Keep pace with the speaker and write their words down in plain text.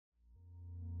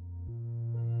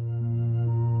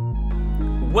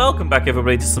Welcome back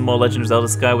everybody to some more Legend of Zelda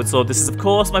Skyward Sword. This is of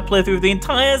course my playthrough of the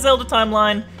entire Zelda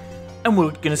Timeline, and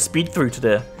we're gonna speed through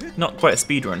today. Not quite a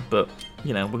speed run, but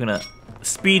you know, we're gonna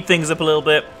speed things up a little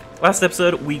bit. Last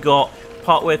episode we got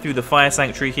partway through the Fire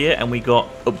Sanctuary here, and we got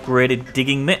upgraded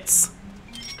digging mitts.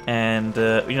 And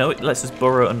you know, it lets us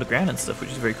burrow underground and stuff,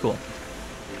 which is very cool.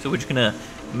 So we're just gonna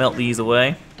melt these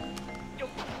away.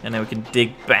 And now we can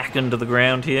dig back under the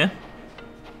ground here.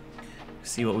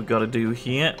 See what we've got to do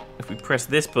here. If we press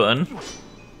this button,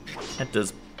 that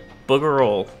does bugger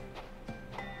all.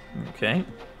 Okay.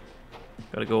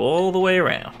 Gotta go all the way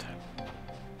around.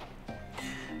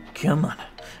 Come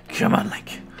on,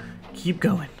 Link. Keep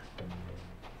going.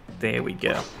 There we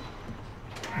go.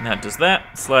 And that does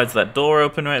that. Slides that door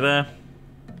open right there.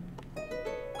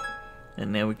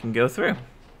 And now we can go through.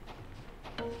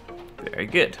 Very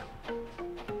good.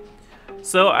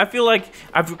 So I feel like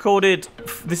I've recorded,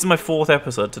 this is my 4th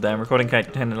episode today, I'm recording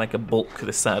kind of like a bulk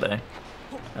this Saturday.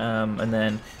 And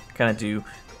then kind of do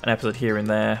an episode here and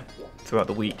there throughout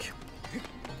the week.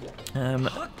 I'm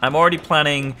already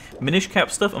planning Minish Cap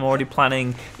stuff, I'm already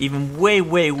planning even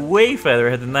way further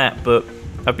ahead than that, but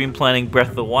I've been planning Breath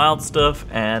of the Wild stuff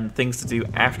and things to do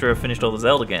after I've finished all the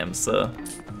Zelda games, so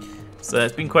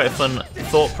it's been quite a fun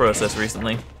thought process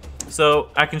recently. So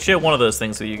I can share one of those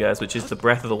things with you guys, which is the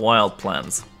Breath of the Wild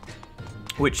plans.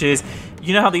 Which is,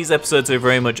 you know how these episodes are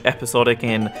very much episodic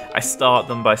in, I start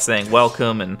them by saying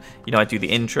welcome, and you know, I do the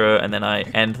intro, and then I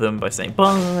end them by saying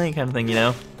bye, kind of thing, you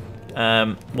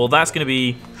know? Well, that's going to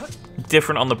be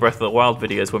different on the Breath of the Wild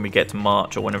videos when we get to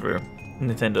March, or whenever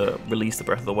Nintendo release the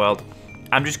Breath of the Wild.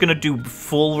 I'm just going to do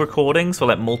full recordings for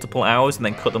like multiple hours and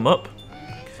then cut them up.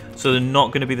 So they're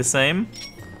not going to be the same.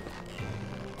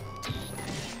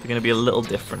 They're going to be a little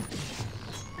different.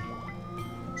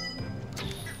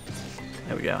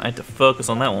 There we go. I had to focus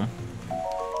on that one.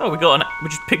 Oh, we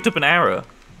just picked up an arrow.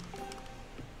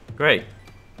 Great.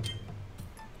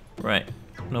 Right.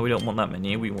 No, we don't want that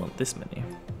menu. We want this menu.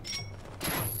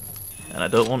 And I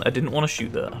didn't want to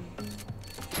shoot there.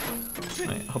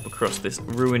 Right, hop across this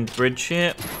ruined bridge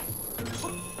here.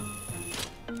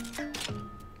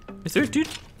 Is there a dude?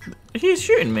 He's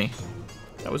shooting me.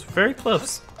 That was very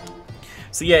close.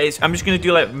 So yeah, I'm just going to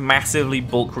do like massively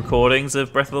bulk recordings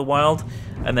of Breath of the Wild,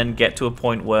 and then get to a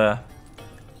point where...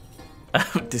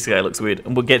 this guy looks weird.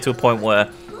 And we'll get to a point where,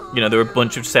 you know, there are a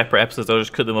bunch of separate episodes, I'll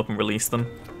just cut them up and release them.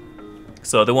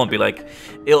 So there won't be like...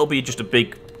 It'll be just a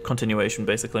big continuation,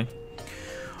 basically.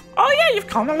 Oh yeah, you've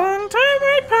come a long time,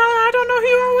 right, pal? I don't know who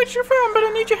you are or which you're from, but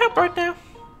I need your help right now. ...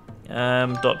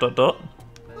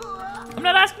 I'm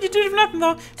not asking you to do nothing,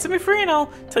 though. Set me free and I'll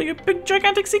tell you a big,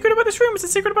 gigantic secret about this room. It's a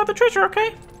secret about the treasure,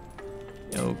 okay?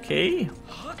 Okay.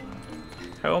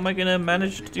 How am I gonna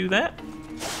manage to do that?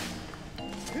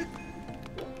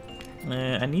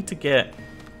 I need to get...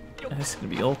 This is gonna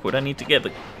be awkward. I need to get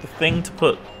the thing to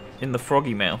put in the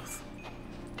froggy mouth.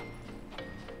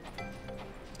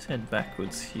 Let's head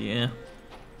backwards here.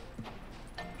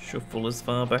 Shuffle as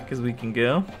far back as we can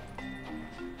go.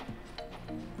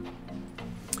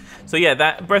 So yeah,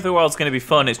 that Breath of the Wild is going to be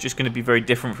fun. It's just going to be very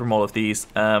different from all of these.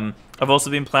 I've also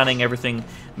been planning everything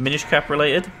Minish Cap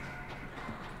related,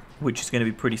 which is going to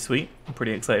be pretty sweet. I'm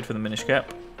pretty excited for the Minish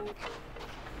Cap.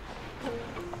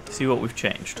 See what we've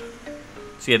changed.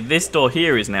 So yeah, this door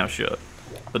here is now shut,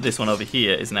 but this one over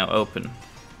here is now open,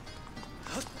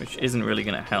 which isn't really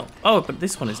going to help. Oh, but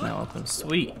this one is now open.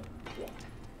 Sweet.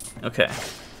 Okay.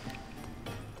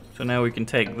 So now we can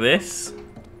take this.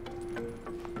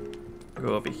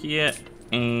 Go over here,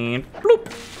 and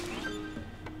bloop!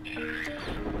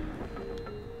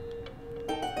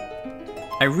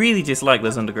 I really dislike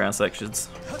those underground sections.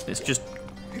 It's just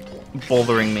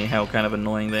bothering me how kind of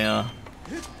annoying they are.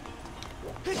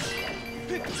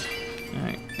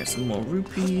 Alright, get some more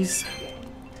rupees.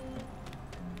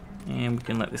 And we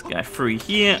can let this guy free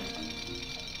here.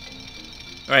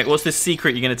 Alright, what's this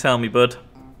secret you're gonna tell me, bud?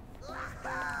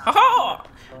 Ha-ha!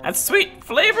 That's sweet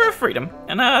flavor of freedom.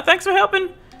 And thanks for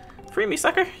helping. Free me,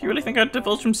 sucker. You really think I'd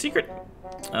divulge some secret?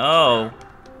 Oh.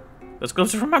 Those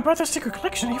gloves are from my brother's secret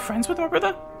collection. Are you friends with my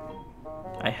brother?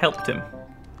 I helped him.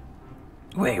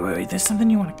 Wait. There's something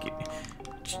you want to get.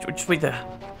 Just wait there.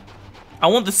 I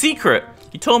want the secret.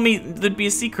 You told me there'd be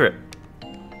a secret.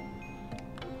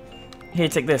 Here,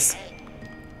 take this.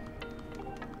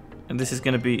 And this is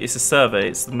going to be... It's a survey.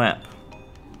 It's the map.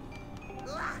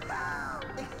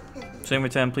 So in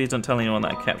return, please don't tell anyone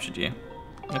that I captured you.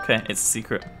 Okay, it's a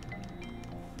secret.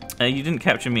 You didn't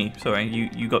capture me. Sorry,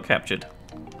 you got captured.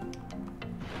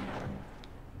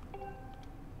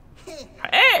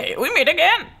 Hey, we meet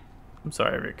again! I'm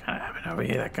sorry, Rick. I haven't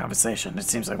overheard that conversation. It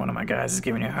seems like one of my guys is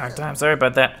giving you a hard time. Sorry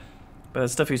about that. But the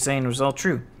stuff you're saying was all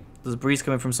true. There's a breeze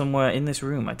coming from somewhere in this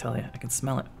room, I tell you. I can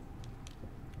smell it.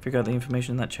 Figure out the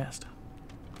information in that chest.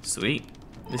 Sweet.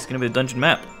 This is going to be the dungeon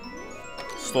map.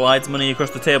 Slides money across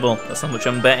the table. That's how much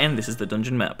I'm betting. This is the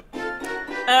dungeon map.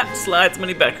 Slides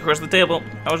money back across the table.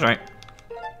 I was right.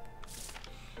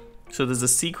 So there's a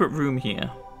secret room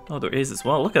here. Oh, there is as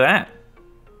well. Look at that.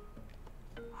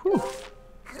 Whew.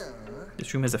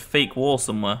 This room has a fake wall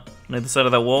somewhere. On the other side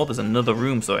of that wall, there's another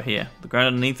room sort of here. The ground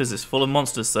underneath us is full of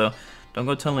monsters, so don't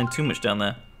go tunneling too much down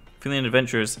there. Feeling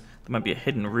adventurous, there might be a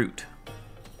hidden route.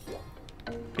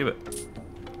 Give it.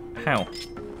 How?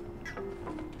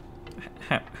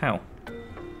 How?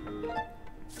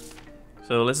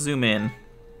 So let's zoom in.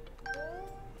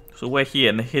 So we're here,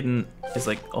 and the hidden is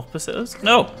like opposite us.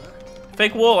 No,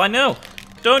 fake wall. I know.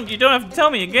 You don't have to tell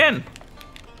me again.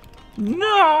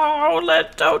 No,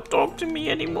 don't talk to me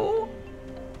anymore.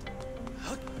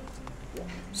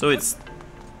 So it's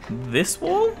this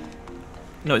wall?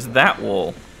 No, it's that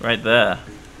wall right there.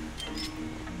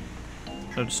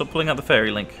 So stop pulling out the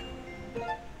fairy link.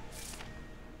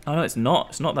 Oh no, it's not.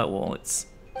 It's not that wall.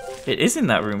 It is in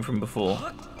that room from before.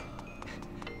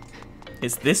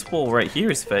 It's this wall right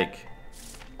here is fake.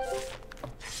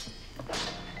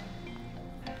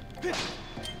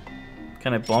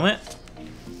 Can I bomb it?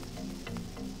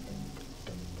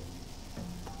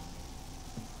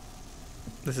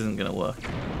 This isn't gonna work.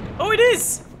 Oh, it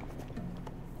is!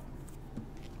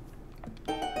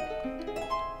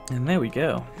 And there we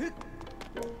go.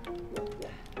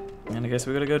 And I guess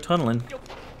we gotta go tunneling.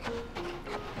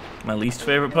 My least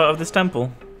favorite part of this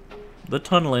temple. The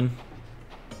tunneling.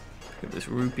 Look at this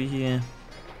rupee here.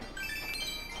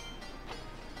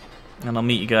 And I'll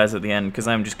meet you guys at the end, because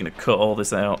I'm just gonna cut all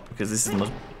this out, because this is the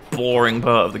most boring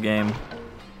part of the game.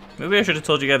 Maybe I should have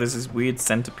told you guys there's these weird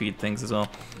centipede things as well.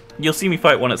 You'll see me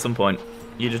fight one at some point.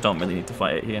 You just don't really need to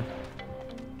fight it here.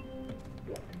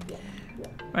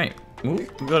 Right. Ooh,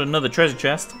 we've got another treasure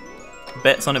chest.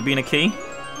 Bets on it being a key.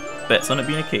 Bets on it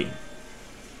being a key.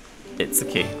 It's a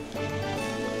key.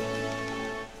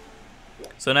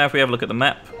 So now if we have a look at the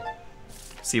map,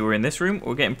 see we're in this room.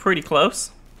 We're getting pretty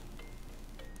close.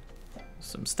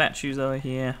 Some statues over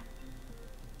here.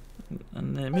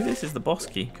 And then maybe this is the boss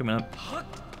key coming up.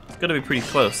 It's got to be pretty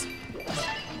close.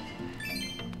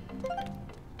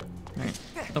 Right,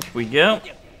 up we go.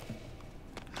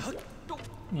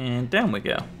 And down we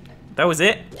go. That was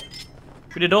it?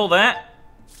 We did all that?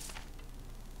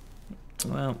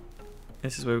 Well,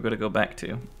 this is where we've got to go back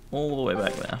to. All the way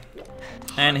back there.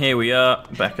 And here we are,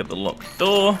 back at the locked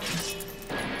door.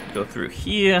 Go through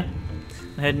here.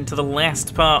 And head into the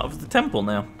last part of the temple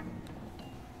now.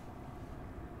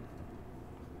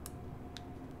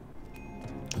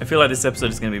 I feel like this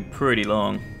episode is going to be pretty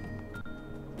long.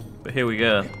 But here we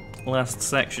go. Last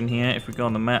section here. If we go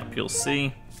on the map, you'll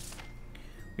see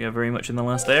we are very much in the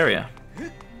last area.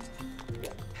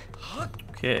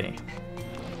 Okay.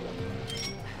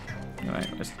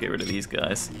 Alright, let's get rid of these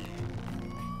guys.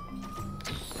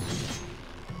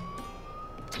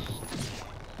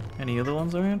 Any other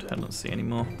ones around? I don't see any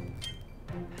more.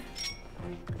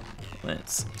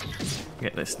 Let's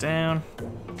get this down.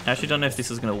 I actually don't know if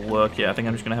this is going to work yet. I think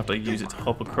I'm just going to have to use it to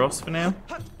hop across for now.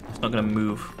 It's not going to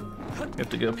move. We have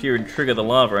to go up here and trigger the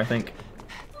lava, I think.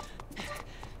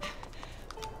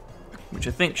 Which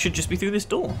I think should just be through this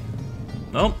door.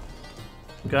 Oh,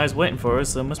 the guy's waiting for us,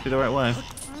 so it must be the right way.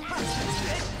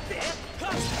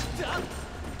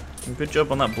 Good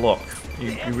job on that block.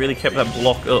 You really kept that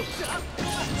block up.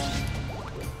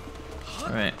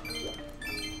 Alright.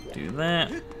 Do that.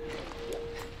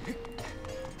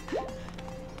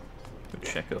 Go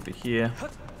check over here.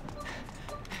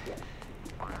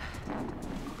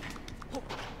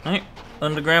 Right,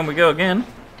 underground we go again.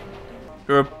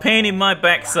 You're a pain in my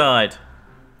backside.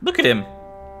 Look at him.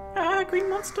 Ah, green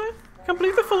monster. Can't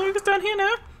believe they're following us down here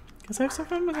now. Guess I have some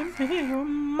fun with him. Hey, you're a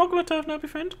mogler turf now, my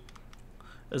friend.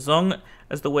 As long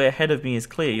as the way ahead of me is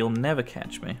clear, you'll never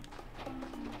catch me.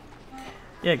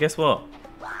 Yeah, guess what?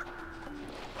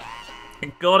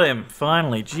 I got him,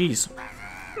 finally, jeez.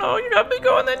 No, you got me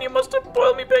going then, you must have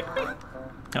boiled me, baked me.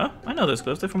 Huh? I know those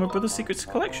clothes, they're from my brother's secret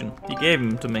collection. He gave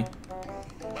them to me.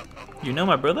 You know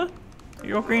my brother?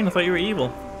 You're all green, I thought you were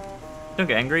evil. Don't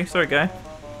get angry, sorry guy.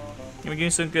 You were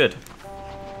doing so good.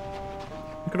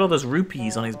 Look at all those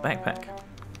rupees on his backpack.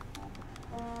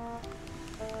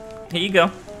 Here you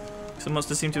go. Some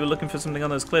monsters seem to be looking for something on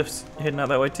those cliffs. You're heading out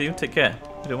that way too? Take care.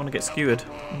 You don't want to get skewered.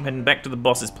 I'm heading back to the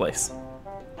boss's place.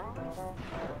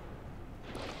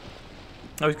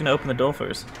 Oh, he's going to open the door for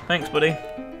us. Thanks, buddy.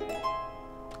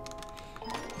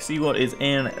 See what is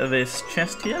in this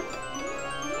chest here?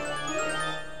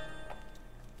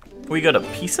 We got a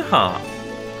piece of heart.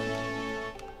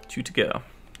 2 to go.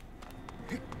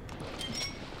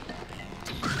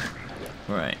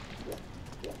 Right.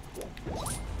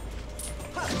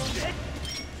 Is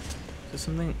there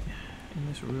something in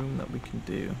this room that we can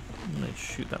do? I'm gonna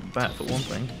shoot that bat for one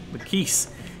thing. The keys!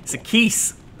 It's a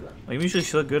keys! I'm usually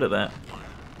so good at that.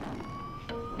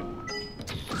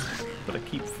 But I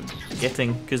keep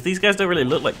forgetting, because these guys don't really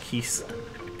look like keys.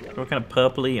 They're kind of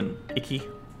purpley and icky.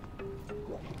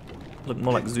 Look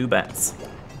more like Zubats.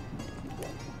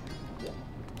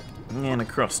 And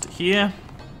across to here.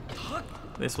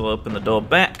 This will open the door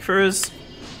back for us.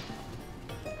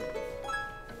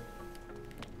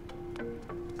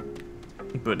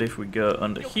 But if we go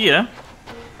under here,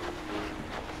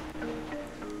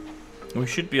 we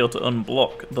should be able to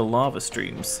unblock the lava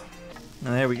streams.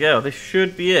 And there we go, this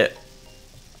should be it.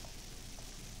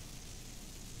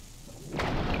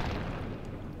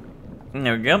 And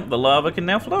there we go, the lava can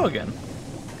now flow again.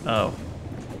 Oh.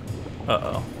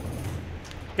 Uh-oh.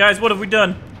 Guys, what have we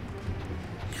done?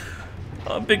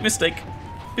 Oh, big mistake.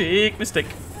 Big mistake.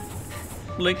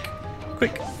 Link,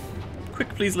 quick. Quick,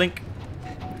 please, Link.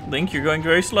 Link, you're going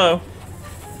very slow.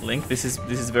 Link, this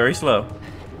is very slow.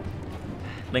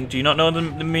 Link, do you not know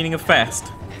the meaning of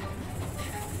fast?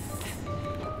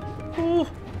 Ooh,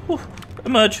 ooh,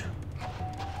 emerge.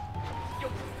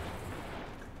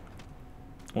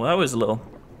 Well, that was a little,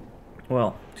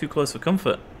 well, too close for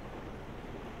comfort.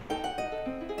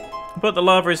 But the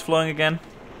lava is flowing again,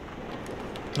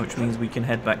 which means we can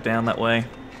head back down that way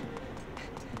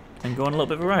and go on a little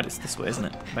bit of a ride. It's this way, isn't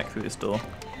it? Back through this door.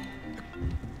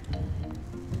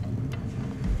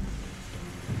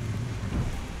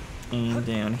 And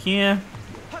down here.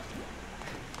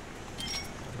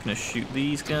 Gonna shoot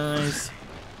these guys.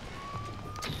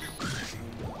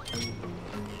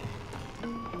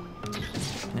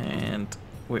 And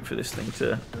wait for this thing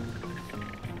to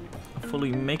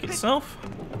fully make itself.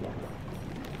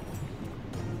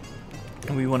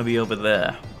 And we want to be over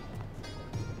there.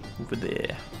 Over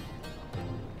there.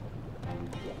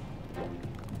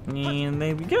 And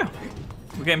there we go.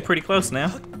 We're getting pretty close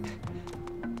now.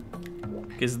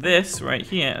 Because this right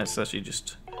here, it's actually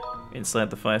just inside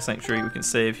the fire sanctuary, we can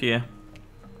save here.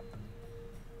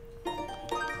 But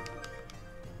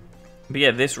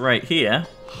yeah, this right here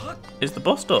is the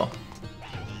boss door.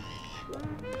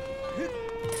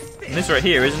 And this right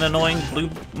here is an annoying blue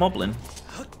moblin.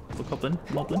 Bokoblin?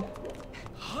 Moblin?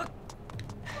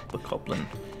 Bokoblin.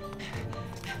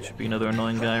 Should be another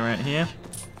annoying guy right here.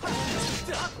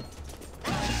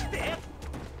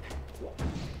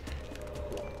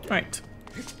 Right.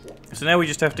 So now we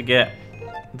just have to get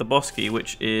the boss key,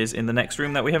 which is in the next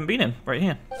room that we haven't been in, right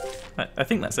here. I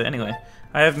think that's it anyway.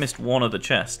 I have missed one of the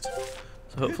chests,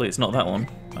 so hopefully it's not that one.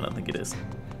 I don't think it is.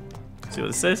 See what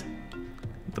this says?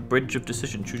 The bridge of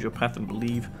decision. Choose your path and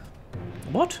believe.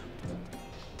 What?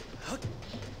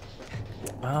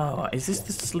 Oh, is this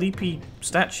the sleepy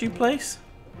statue place?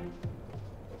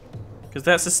 Because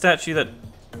that's a statue that...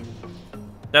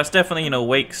 That's definitely an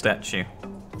awake statue.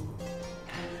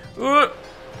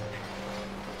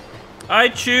 I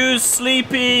choose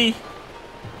Sleepy!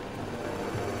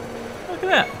 Look at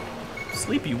that.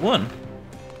 Sleepy won.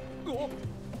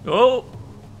 Oh!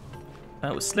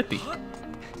 That was Slippy.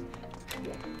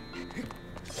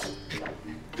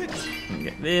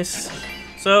 Get this.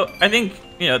 So, I think,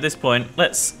 you know, at this point,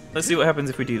 let's see what happens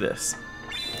if we do this.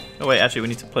 Oh wait, actually we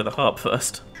need to play the harp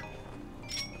first.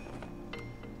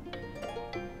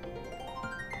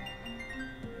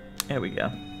 There we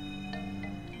go.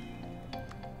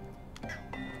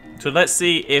 So let's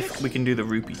see if we can do the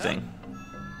rupee thing.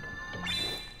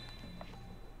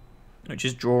 Which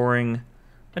is drawing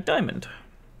a diamond.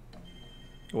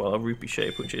 Well, a rupee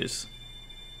shape, which is...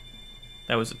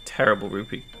 That was a terrible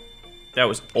rupee. That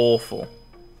was awful.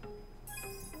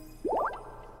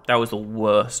 That was the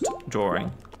worst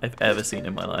drawing I've ever seen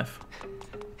in my life.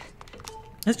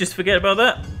 Let's just forget about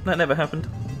that. That never happened.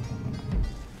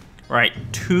 Right,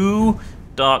 2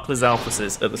 Dark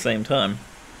Lizalfuses at the same time.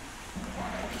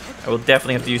 I will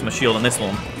definitely have to use my shield on this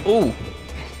one. Ooh!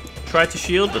 Tried to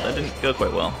shield, but that didn't go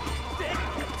quite well.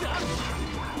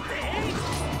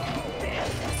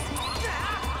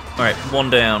 Alright, 1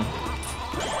 down.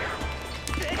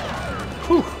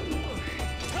 Whew.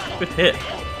 Good hit.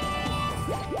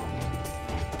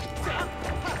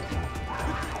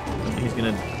 He's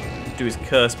gonna do his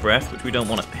curse breath, which we don't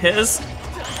want to hit us.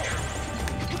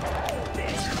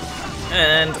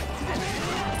 And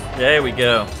there we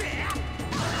go.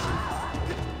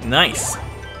 Nice.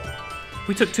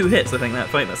 We took 2 hits, I think, that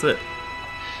fight. That's it.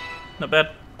 Not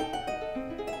bad.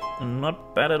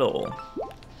 Not bad at all.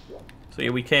 So yeah,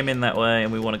 we came in that way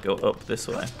and we want to go up this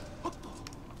way.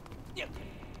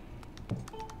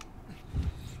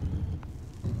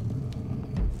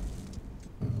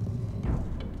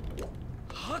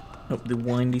 Up the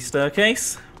windy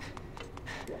staircase.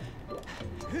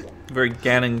 Very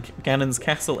Ganon's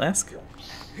Castle-esque.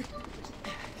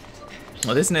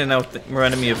 Well, this now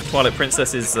reminded me of Twilight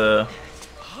Princess's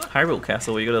Hyrule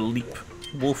Castle, where you gotta leap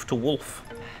wolf to wolf.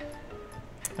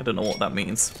 I don't know what that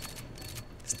means.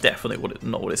 It's definitely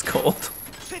not what it's called.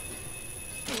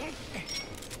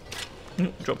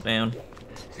 Drop down.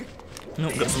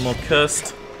 Got some more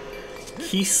cursed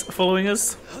keys following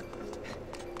us.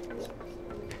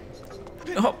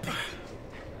 Hop.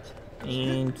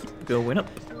 And keep going up.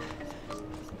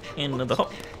 And another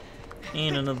hop.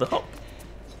 And another hop.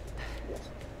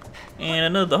 And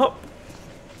another hop.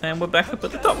 And we're back up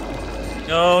at the top.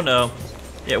 Oh no.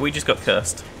 Yeah, we just got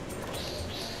cursed.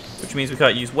 Which means we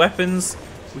can't use weapons,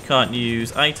 we can't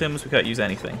use items, we can't use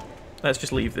anything. Let's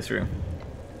just leave this room.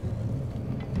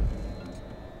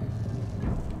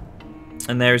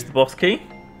 And there is the boss key.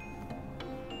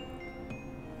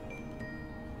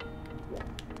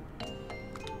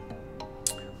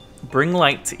 Bring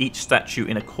light to each statue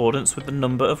in accordance with the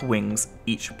number of wings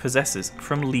each possesses,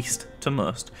 from least to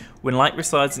most. When light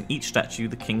resides in each statue,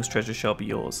 the king's treasure shall be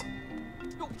yours.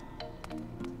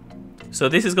 So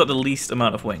this has got the least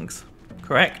amount of wings,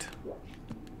 correct?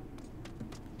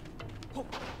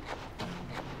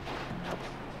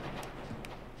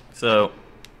 So...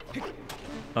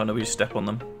 oh no, we just step on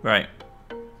them. Right.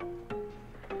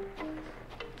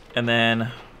 And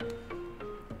then...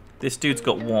 this dude's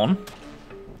got one.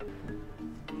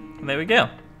 And there we go.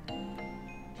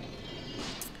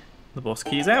 The boss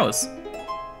key is ours.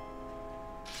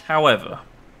 However,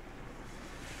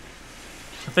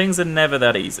 things are never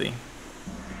that easy.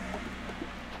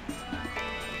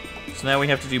 So now we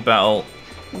have to do battle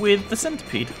with the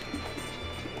centipede.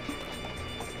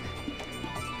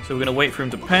 So we're going to wait for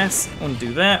him to pass.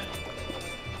 Undo that.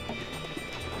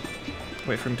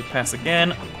 Wait for him to pass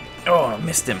again. Oh, I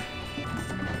missed him.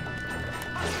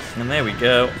 And there we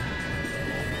go.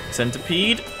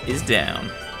 Centipede is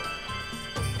down.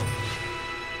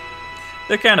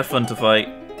 They're kind of fun to fight.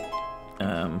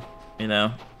 You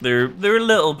know, they're a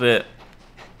little bit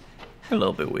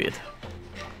weird.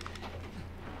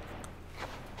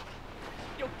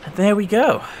 And there we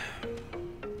go.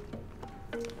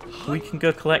 We can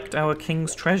go collect our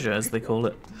king's treasure, as they call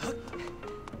it,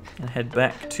 and head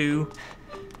back to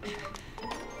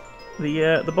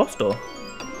the boss door.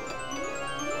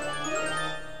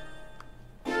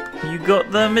 You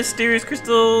got the mysterious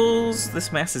crystals!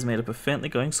 This mass is made up of faintly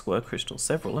glowing square crystals.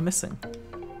 Several are missing.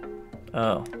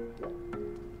 Oh.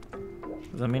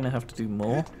 Does that mean I have to do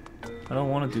more? I don't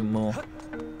want to do more.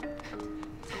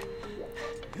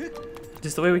 Is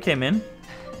this the way we came in?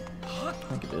 I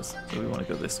think it is. So we want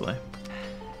to go this way.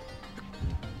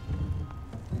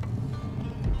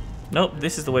 Nope,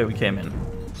 this is the way we came in.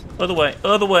 Other way,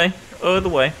 other way, other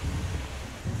way.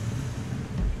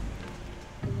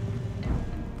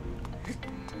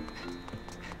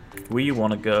 We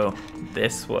want to go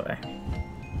this way.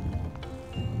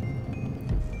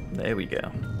 There we go.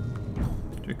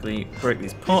 Quickly break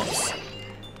these pots.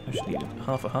 I should need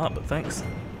half a heart, but thanks.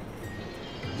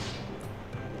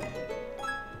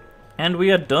 And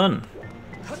we are done.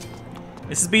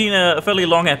 This has been a fairly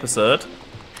long episode.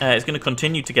 It's going to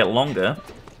continue to get longer.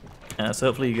 So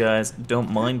hopefully you guys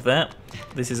don't mind that.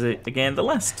 This is, again, the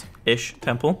last-ish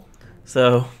temple.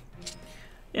 So...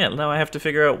 yeah, now I have to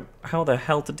figure out how the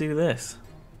hell to do this.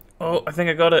 Oh, I think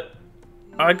I got it.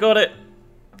 I got it.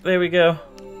 There we go.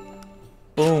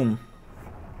 Boom.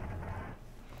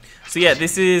 So yeah,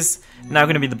 this is now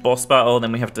going to be the boss battle.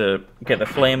 Then we have to get the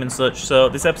flame and such. So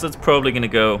this episode's probably going to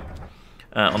go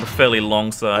on the fairly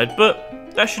long side.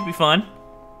 But that should be fine.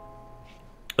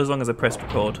 As long as I pressed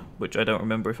record. Which I don't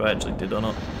remember if I actually did or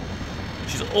not.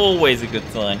 Which is always a good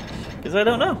sign. Because I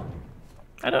don't know.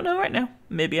 I don't know right now.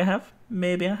 Maybe I have.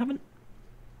 Maybe I haven't.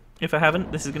 If I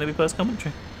haven't, this is going to be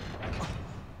post-commentary.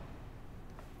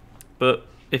 But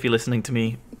if you're listening to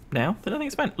me now, then I think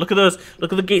it's fine. Look at those.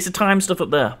 Look at the Gates of Time stuff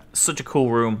up there. Such a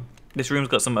cool room. This room's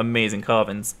got some amazing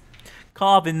carvings.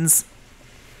 Carvings.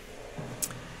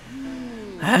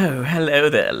 Oh, hello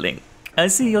there, Link. I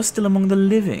see you're still among the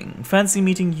living. Fancy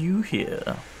meeting you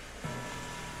here.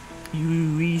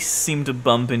 We seem to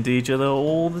bump into each other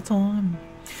all the time.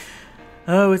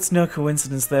 Oh, it's no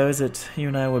coincidence though, is it? You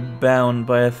and I were bound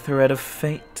by a thread of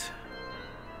fate.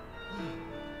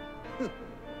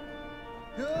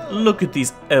 Look at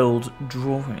these old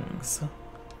drawings.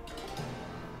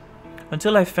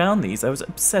 Until I found these, I was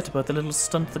upset about the little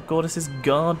stunt the goddess's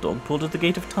guard dog pulled at the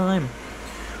Gate of Time.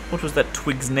 What was that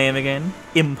twig's name again?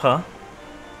 Impa?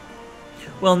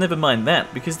 Well, never mind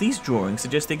that, because these drawings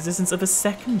suggest the existence of a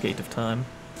second Gate of Time.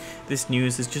 This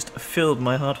news has just filled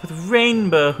my heart with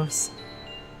rainbows.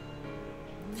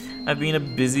 I've been a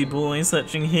busy boy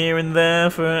searching here and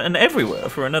there and everywhere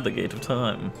for another Gate of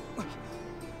Time.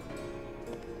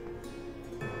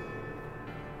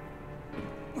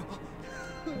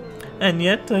 And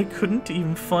yet I couldn't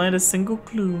even find a single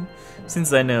clue.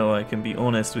 Since I know I can be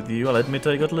honest with you, I'll admit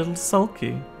I got a little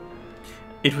sulky.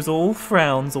 It was all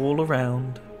frowns all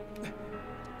around.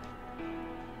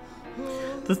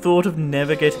 The thought of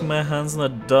never getting my hands on a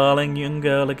darling young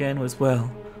girl again was,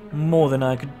 well, more than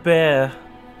I could bear.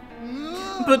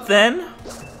 But then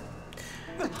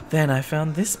I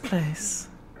found this place.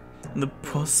 And the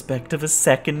prospect of a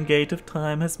second Gate of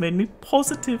Time has made me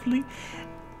positively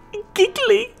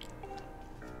giggly.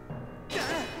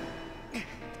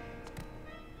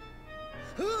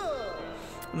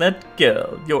 That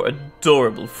girl, your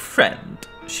adorable friend,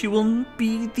 she will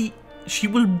be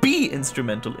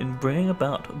instrumental in bringing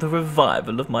about the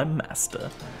revival of my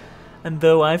master. And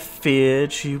though I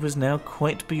feared she was now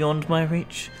quite beyond my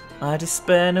reach, I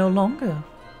despair no longer.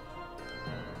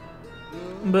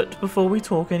 But before we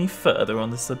talk any further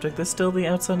on this subject, there's still the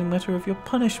outstanding matter of your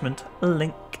punishment,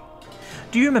 Link.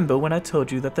 Do you remember when I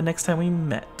told you that the next time we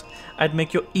met, I'd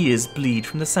make your ears bleed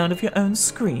from the sound of your own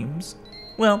screams?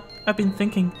 Well, I've been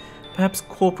thinking, perhaps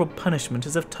corporal punishment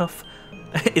is a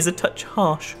touch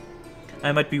harsh.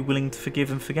 I might be willing to forgive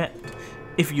and forget,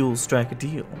 if you'll strike a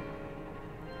deal.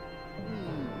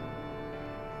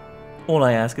 All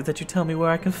I ask is that you tell me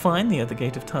where I can find the other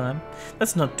Gate of Time.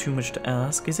 That's not too much to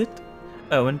ask, is it?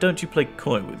 Oh, and don't you play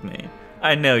coy with me.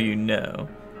 I know you know.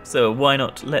 So why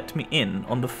not let me in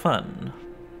on the fun?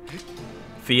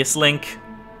 Fierce Link.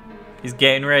 He's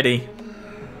getting ready.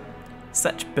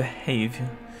 Such behavior.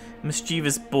 A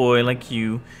mischievous boy like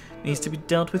you needs to be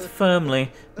dealt with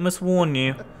firmly. I must warn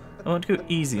you, I won't go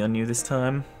easy on you this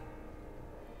time.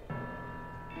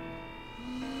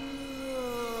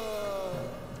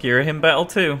 Ghirahim battle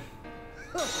too.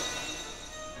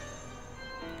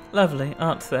 Lovely,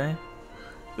 aren't they?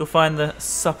 You'll find the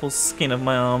supple skin of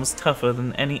my arms tougher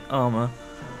than any armor.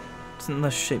 Doesn't the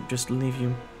shape just leave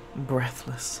you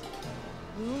breathless?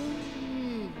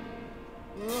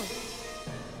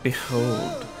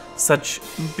 Behold, such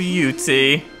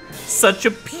beauty, such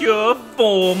a pure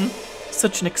form,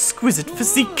 such an exquisite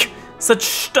physique, such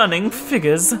stunning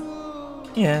figures.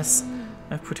 Yes,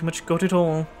 I've pretty much got it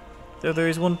all, though there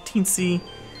is one teensy,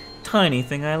 tiny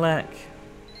thing I lack.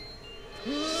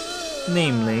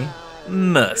 Namely,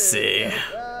 mercy.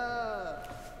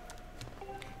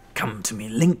 Come to me,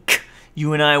 Link.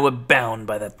 You and I were bound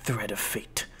by that thread of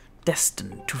fate,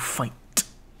 destined to fight.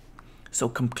 So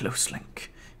come close, Link.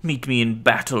 Meet me in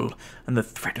battle, and the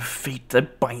thread of fate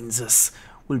that binds us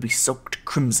will be soaked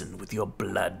crimson with your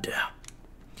blood.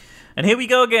 And here we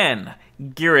go again.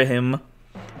 Ghirahim.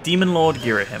 Demon Lord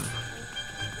Ghirahim.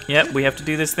 Yep, we have to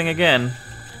do this thing again.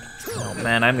 Oh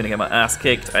man, I'm gonna get my ass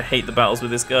kicked. I hate the battles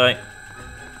with this guy.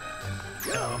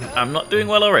 I'm not doing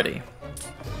well already.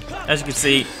 As you can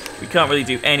see, we can't really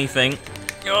do anything.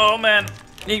 Oh man,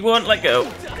 he won't let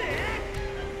go.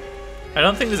 I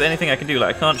don't think there's anything I can do.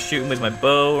 Like, I can't shoot him with my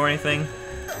bow or anything.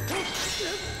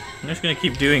 I'm just gonna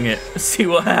keep doing it, see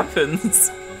what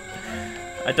happens.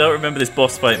 I don't remember this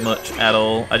boss fight much at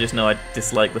all. I just know I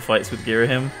dislike the fights with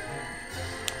Ghirahim.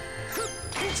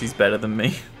 He's better than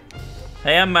me.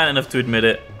 Hey, I'm man enough to admit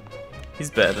it. He's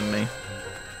better than me.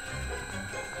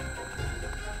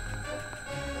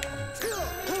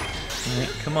 Alright,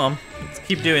 come on. Let's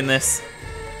keep doing this.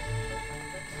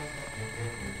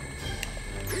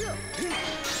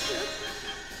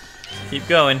 Keep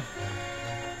going.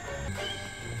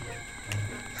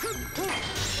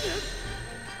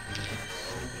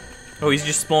 Oh, he's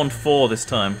just spawned 4 this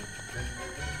time.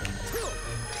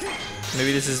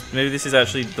 Maybe this is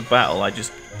actually the battle. I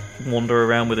just wander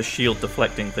around with a shield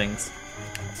deflecting things.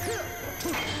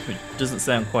 Which doesn't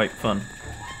sound quite fun.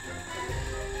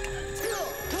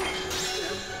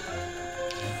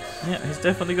 Yeah, he's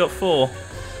definitely got 4.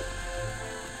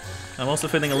 I'm also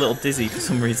feeling a little dizzy for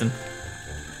some reason.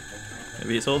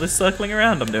 Maybe it's all this circling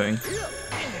around I'm doing.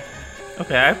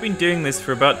 Okay, I've been doing this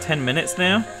for about 10 minutes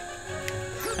now.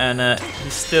 And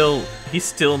he's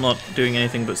still not doing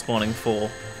anything but spawning 4.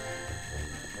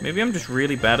 Maybe I'm just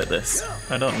really bad at this.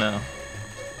 I don't know.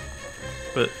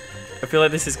 But I feel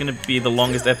like this is going to be the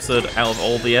longest episode out of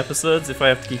all the episodes if I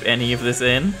have to keep any of this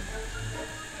in.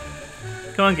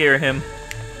 Come on, Ghirahim.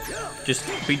 Just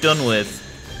be done with.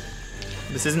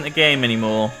 This isn't a game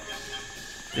anymore.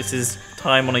 This is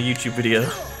time on a YouTube video.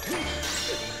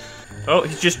 Oh,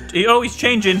 he's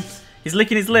changing. He's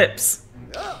licking his lips.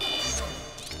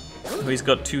 Oh, he's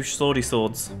got two swordy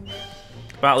swords.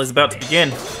 Battle is about to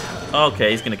begin.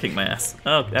 Okay, he's gonna kick my ass.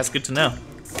 Oh, that's good to know.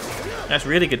 That's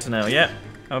really good to know. Yeah,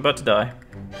 I'm about to die.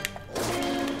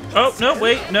 Oh, no,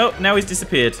 wait, no, now he's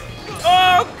disappeared.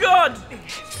 Oh, God!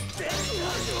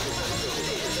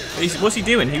 What's he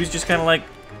doing? He was just kind of like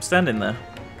standing there.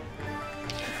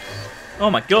 Oh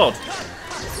my God.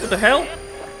 What the hell?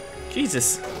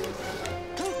 Jesus.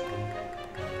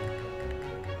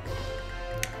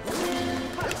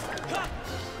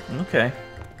 Okay.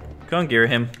 Go on,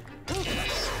 Ghirahim.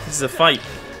 This is a fight.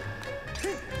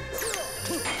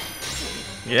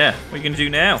 Yeah, what are you gonna do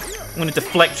now? I'm gonna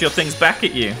deflect your things back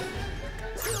at you.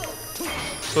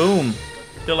 Boom.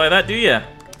 Don't like that, do ya?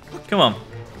 Come on.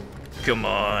 Come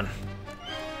on.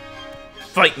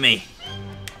 Fight me.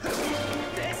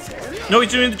 No,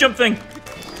 he's doing the jump thing.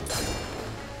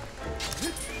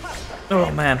 Oh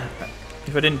man.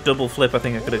 If I didn't double flip, I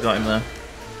think I could have got him there.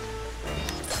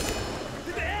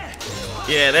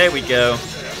 Yeah, there we go.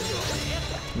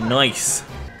 Nice.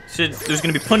 There was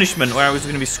going to be punishment where I was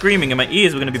going to be screaming and my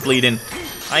ears were going to be bleeding.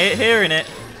 I ain't hearing it.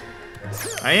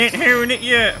 I ain't hearing it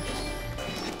yet.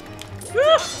 I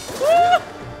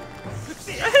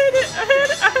heard it, I heard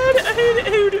it, I heard it, I heard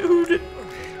it, I heard it.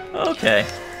 Okay.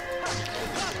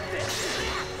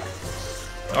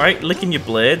 Alright, licking your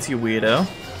blades, you weirdo.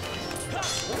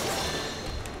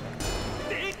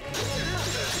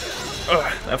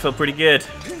 Ugh, that felt pretty good.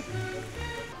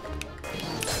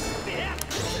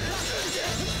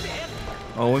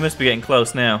 Oh, we must be getting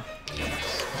close now.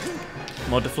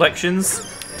 More deflections.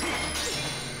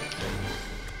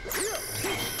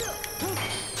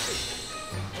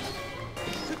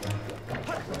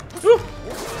 Ooh.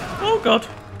 Oh god.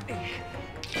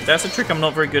 That's a trick I'm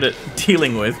not very good at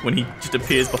dealing with when he just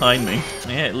appears behind me.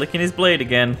 Yeah, licking his blade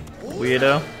again.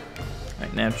 Weirdo.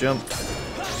 Right, now jump.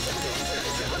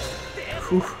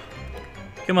 Whew.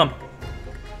 Come on.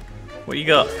 What you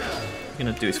got? What you're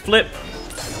gonna do is flip.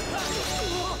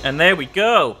 And there we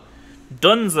go.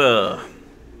 Dunza.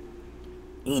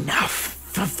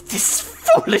 Enough of this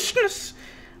foolishness.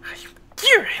 I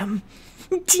hear him,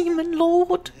 Demon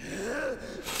Lord.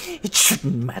 It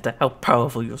shouldn't matter how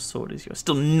powerful your sword is. You're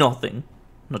still nothing.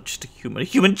 Not just a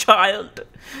human child.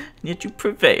 And yet you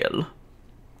prevail.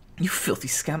 You filthy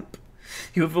scamp.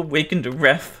 You have awakened a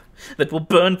wrath that will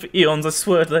burn for eons. I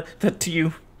swear that to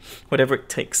you. Whatever it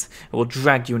takes, it will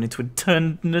drag you into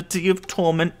eternity of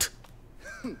torment.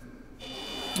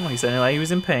 Oh, he said anyway, he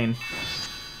was in pain.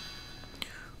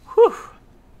 Whew.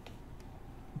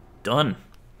 Done.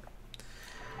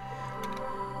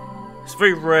 It's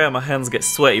very rare my hands get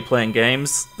sweaty playing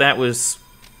games. That was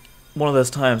one of those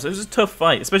times. It was a tough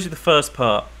fight, especially the first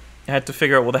part. I had to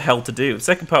figure out what the hell to do. The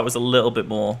second part was a little bit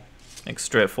more like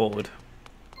straightforward.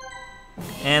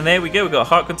 And there we go, we got a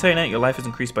heart container. Your life has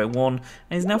increased by 1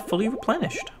 and is now fully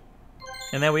replenished.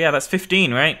 And there we are, that's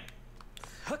 15, right?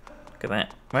 Look at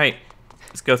that. Right.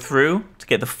 Let's go through to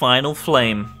get the final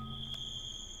flame.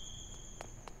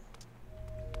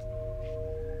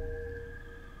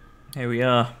 Here we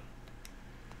are.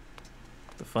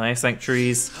 The fire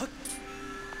sanctuaries.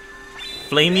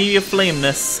 Flamey your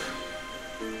flameness.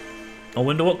 I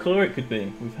wonder what colour it could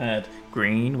be. We've had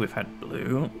green, we've had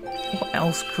blue. What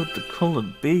else could the colour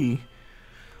be?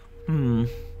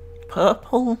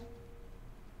 Purple?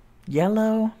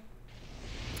 Yellow?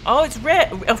 Oh, it's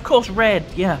red! Of course, red,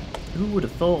 yeah. Who would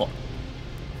have thought?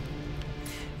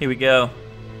 Here we go.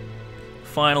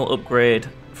 Final upgrade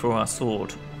for our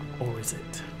sword. Or is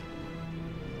it?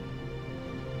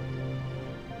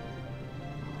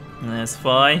 And there's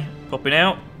Fi popping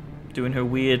out, doing her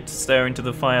weird stare into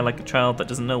the fire like a child that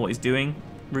doesn't know what he's doing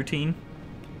routine.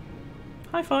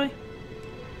 Hi, Fi.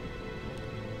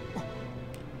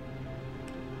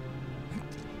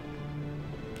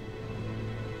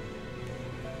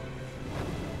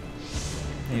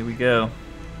 Here we go.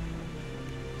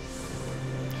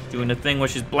 Doing a thing where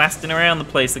she's blasting around the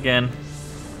place again.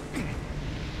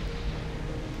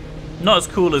 Not as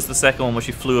cool as the second one where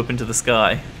she flew up into the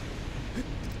sky.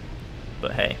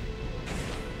 But hey.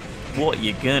 What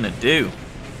you gonna do?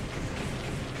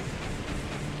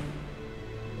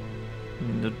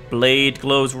 And the blade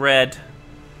glows red.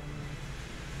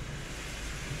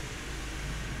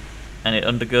 And it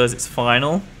undergoes its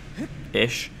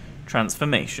final-ish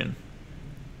transformation.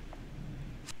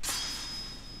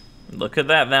 Look at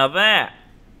that, now that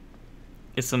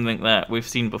is something that we've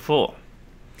seen before.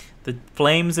 The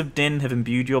flames of Din have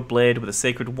imbued your blade with a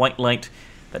sacred white light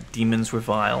that demons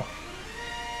revile.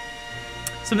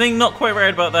 Something not quite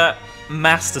right about that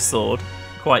Master Sword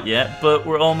quite yet, but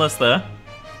we're almost there.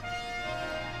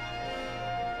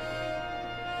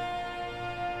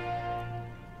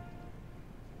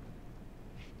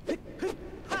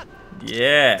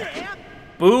 Yeah.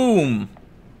 Boom.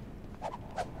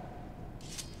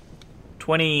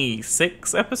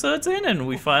 26 episodes in and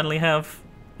we finally have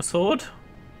a sword.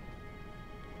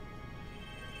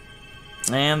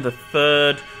 And the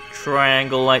third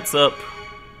triangle lights up.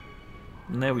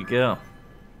 And there we go.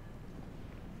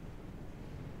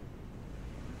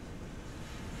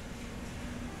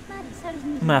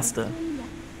 Master,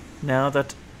 now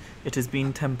that it has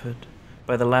been tempered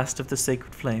by the last of the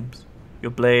sacred flames,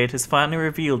 your blade has finally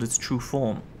revealed its true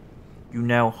form. You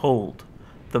now hold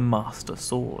the Master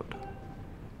Sword.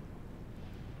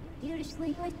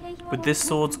 With this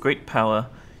sword's great power,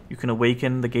 you can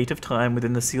awaken the Gate of Time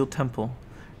within the sealed temple.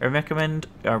 I recommend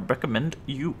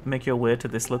you make your way to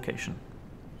this location.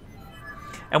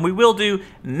 And we will do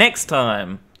next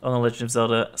time on The Legend of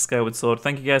Zelda Skyward Sword.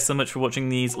 Thank you guys so much for watching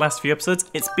these last few episodes.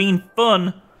 It's been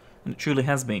fun, and it truly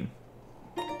has been.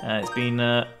 It's been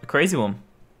a crazy one.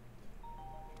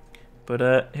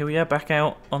 But here we are, back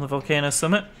out on the volcano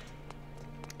summit.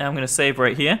 And I'm going to save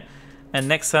right here. And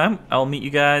next time, I'll meet you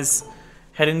guys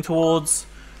heading towards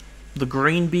the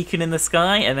green beacon in the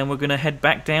sky, and then we're going to head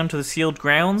back down to the sealed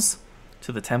grounds,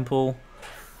 to the temple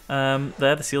there,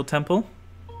 the sealed temple.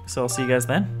 So I'll see you guys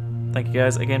then. Thank you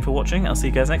guys again for watching. I'll see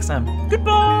you guys next time.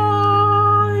 Goodbye!